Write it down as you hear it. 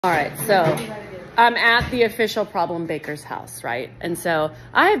All right, so I'm at the official Problem Baker's house, right? And so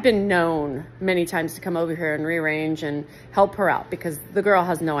I have been known many times to come over here and rearrange and help her out because the girl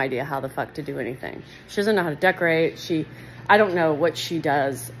has no idea how the fuck to do anything. She doesn't know how to decorate. I don't know what she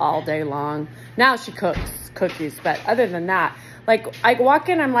does all day long. Now she cooks cookies, but other than that, like I walk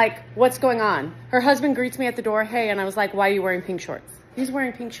in, I'm like, what's going on? Her husband greets me at the door, hey, and I was like, why are you wearing pink shorts? He's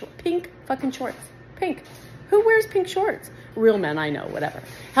wearing pink fucking shorts, pink. Who wears pink shorts? Real men, I know, whatever.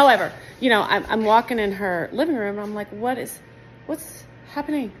 However, you know, I'm walking in her living room. I'm like, what's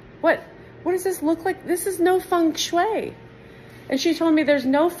happening? What does this look like? This is no feng shui. And she told me there's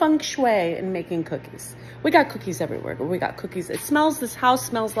no feng shui in making cookies. We got cookies everywhere, but we got cookies. This house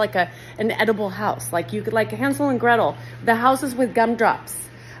smells like an edible house. Like you could, like Hansel and Gretel, the houses with gumdrops.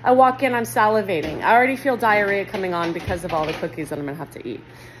 I walk in, I'm salivating. I already feel diarrhea coming on because of all the cookies that I'm gonna have to eat.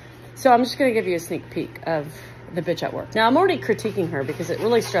 So I'm just gonna give you a sneak peek of the bitch at work. Now I'm already critiquing her because it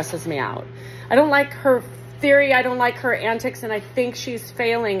really stresses me out. I don't like her theory, I don't like her antics, and I think she's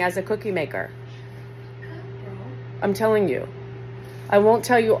failing as a cookie maker. I'm telling you. I won't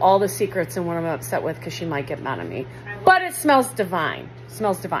tell you all the secrets and what I'm upset with because she might get mad at me. But it smells divine. It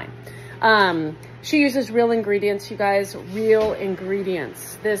smells divine. She uses real ingredients, you guys. Real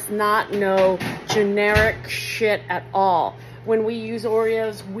ingredients. There's no generic shit at all. When we use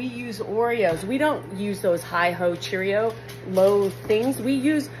Oreos, we use Oreos. We don't use those hi-ho Cheerio low things. We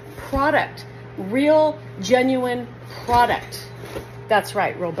use product. Real, genuine product. That's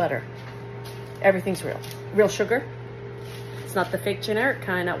right, real butter. Everything's real. Real sugar. It's not the fake generic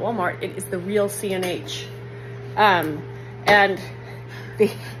kind at Walmart. It is the real CNH. And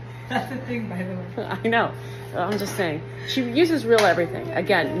the... That's the thing, by the way. I know. I'm just saying. She uses real everything.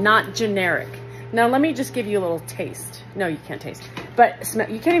 Again, not generic. Now, let me just give you a little taste. No, you can't taste. But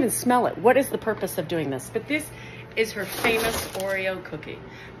you can't even smell it. What is the purpose of doing this? But this is her famous Oreo cookie.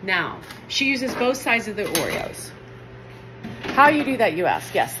 Now, she uses both sides of the Oreos. How you do that, you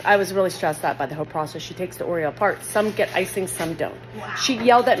ask? Yes, I was really stressed out by the whole process. She takes the Oreo apart. Some get icing, some don't. Wow. She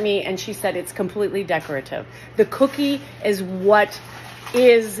yelled at me and she said it's completely decorative. The cookie is what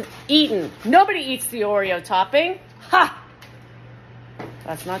is eaten. Nobody eats the Oreo topping. Ha!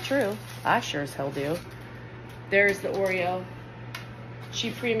 That's not true. I sure as hell do. There's the Oreo.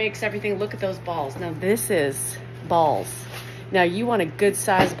 She pre-makes everything. Look at those balls. Now this is balls. Now you want a good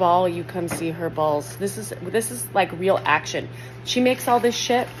size ball, you come see her balls. This is like real action. She makes all this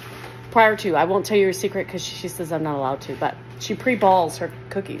shit prior to. I won't tell you her secret because she says I'm not allowed to, but she pre-balls her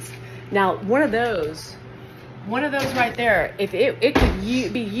cookies. Now one of those right there, if it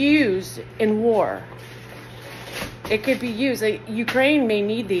could be used in war. It could be used. Ukraine may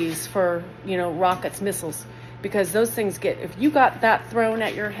need these for, you know, rockets, missiles, because those things if you got that thrown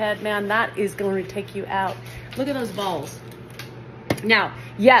at your head, man, that is going to take you out. Look at those balls. Now,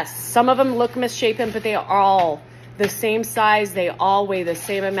 yes, some of them look misshapen, but they are all the same size. They all weigh the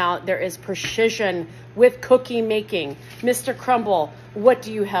same amount. There is precision with cookie making. Mr. Crumble, what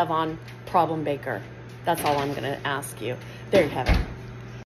do you have on Problem Baker? That's all I'm going to ask you. There you have it.